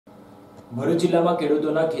ભરૂચ જિલ્લામાં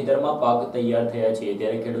ખેડૂતોના ખેતરમાં પાક તૈયાર થયા છે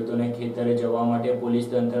ત્યારે ખેડૂતોને ખેતરે જવા માટે પોલીસ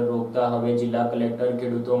તંત્ર રોકતા હવે જિલ્લા કલેક્ટર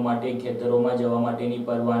ખેડૂતો માટે ખેતરોમાં જવા માટેની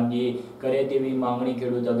પરવાનગી કરે તેવી માંગણી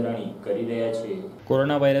ખેડૂત અગ્રણી કરી રહ્યા છે।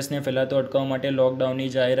 કોરોના વાયરસને ફેલાતો અટકાવવા માટે લોકડાઉનની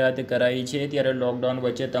જાહેરાત કરાઈ છે ત્યારે લોકડાઉન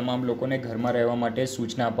વચ્ચે તમામ લોકોને ઘરમાં રહેવા માટે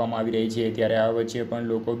સૂચના આપવામાં આવી રહી છે। ત્યારે આ વચ્ચે પણ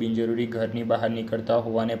લોકો બિનજરૂરી ઘરની બહાર નીકળતા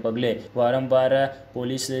હોવાને પગલે વારંવાર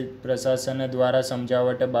પોલીસ પ્રશાસન દ્વારા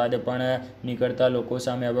સમજાવટ બાદ પણ નીકળતા લોકો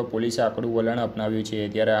સામે હવે પોલીસે વલણ અપનાવ્યું છે।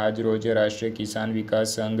 ત્યારે આજ રોજ રાષ્ટ્રીય કિસાન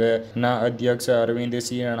વિકાસ સંઘના અધ્યક્ષ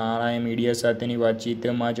અરવિંદસિંહ રાણાએ મીડિયા સાથેની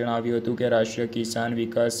વાતચીતમાં જણાવ્યું હતું કે રાષ્ટ્રીય કિસાન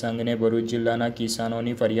વિકાસ સંઘને ભરૂચ જિલ્લાના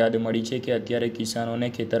કિસાનોની ફરિયાદ મળી છે કે અત્યારે કિસાનોને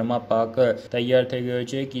ખેતરમાં પાક તૈયાર થઈ ગયો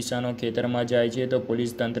છે। કિસાનો ખેતરમાં જાય છે તો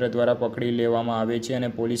પોલીસ તંત્ર દ્વારા પકડી લેવામાં આવે છે અને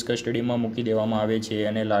પોલીસ કસ્ટડીમાં મૂકી દેવામાં આવે છે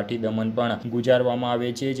અને લાઠી દમન પણ ગુજારવામાં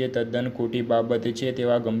આવે છે, જે તદ્દન ખોટી બાબત છે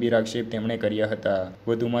તેવા ગંભીર આક્ષેપ તેમણે કર્યા હતા।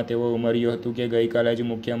 વધુમાં તેઓ ઉમેર્યું હતું કે ગઈકાલે જ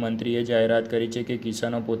મુખ્યમંત્રીએ જાહેરાત કરી છે કે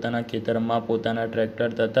કિસાનો પોતાના ખેતરમાં પોતાના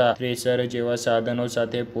ટ્રેક્ટર તથા થ્રેશર જેવા સાધનો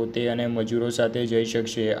સાથે પોતે અને મજૂરો સાથે જઈ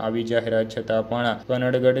શકશે। આવી જાહેરાત છતાં પણ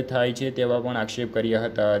કનડગત થાય છે તેવા પણ આક્ષેપ કર્યા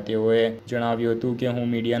હતા। તેઓએ જણાવ્યું હતું કે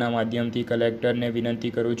હું મીડિયાના માધ્યમથી કલેક્ટરને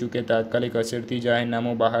વિનંતી કરું છું કે તાત્કાલિક અસરથી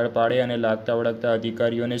જાહેરનામું બહાર પાડે અને લાગતા વળગતા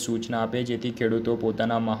અધિકારીઓને સૂચના આપે જેથી ખેડૂતો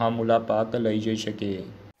પોતાના મહામૂલા પાક લઈ જઈ શકે।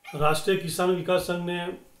 રાષ્ટ્રીય કિસાન વિકાસ સંઘને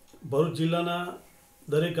ભરૂચ જિલ્લાના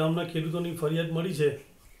દરેક ગામના ખેડૂતોની ફરિયાદ મળી છે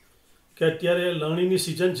કે અત્યારે લણણીની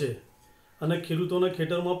સિઝન છે અને ખેડૂતોના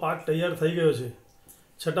ખેતરમાં પાક તૈયાર થઈ ગયો છે,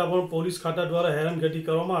 છતાં પણ પોલીસ ખાતા દ્વારા હેરાનગતિ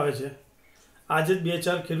કરવામાં આવે છે। આજે જ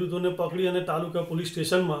 2-4 ખેડૂતોને પકડી અને તાલુકા પોલીસ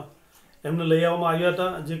સ્ટેશનમાં એમને લઈ આવવામાં આવ્યા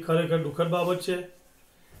હતા, જે ખરેખર દુઃખદ બાબત છે।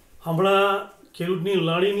 હમણાં ખેડૂતની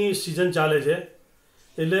લણણીની સિઝન ચાલે છે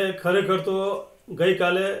એટલે ખરેખર તો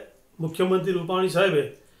ગઈકાલે મુખ્યમંત્રી રૂપાણી સાહેબે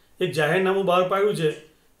એક જાહેરનામું બહાર પાડ્યું છે।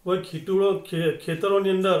 કોઈ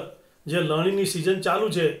ખેતરોની અંદર જે લણણીની સિઝન ચાલુ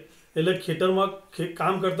છે એટલે ખેતરમાં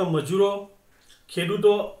કામ કરતા મજૂરો,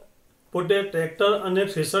 ખેડૂતો પોતે ટ્રેક્ટર અને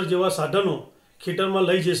થ્રેશર જેવા સાધનો ખેતરમાં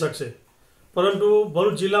લઈ જઈ શકશે, પરંતુ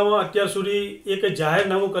ભરૂચ જિલ્લામાં અત્યાર સુધી એક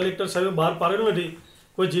જાહેરનામું કલેક્ટર સાહેબે બહાર પાડેલું નથી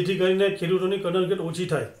કોઈ, જેથી કરીને ખેડૂતોની કનડગત ઓછી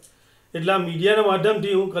થાય। એટલે આ મીડિયાના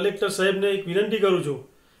માધ્યમથી હું કલેક્ટર સાહેબને એક વિનંતી કરું છું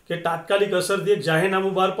કે તાત્કાલિક અસરથી એક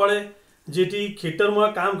જાહેરનામું બહાર પાડે, જેથી ખેતરમાં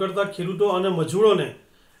કામ કરતા ખેડૂતો અને મજૂરોને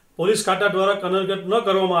પોલીસ ખાતા દ્વારા કનડગત ન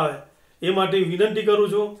કરવામાં આવે એ માટે વિનંતી કરું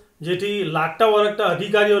છું, જેથી લાગતા વળગતા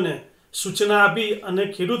અધિકારીઓને સૂચના આપી અને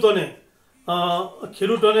ખેડૂતોને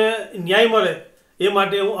ન્યાય મળે એ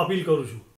માટે હું અપીલ કરું છું।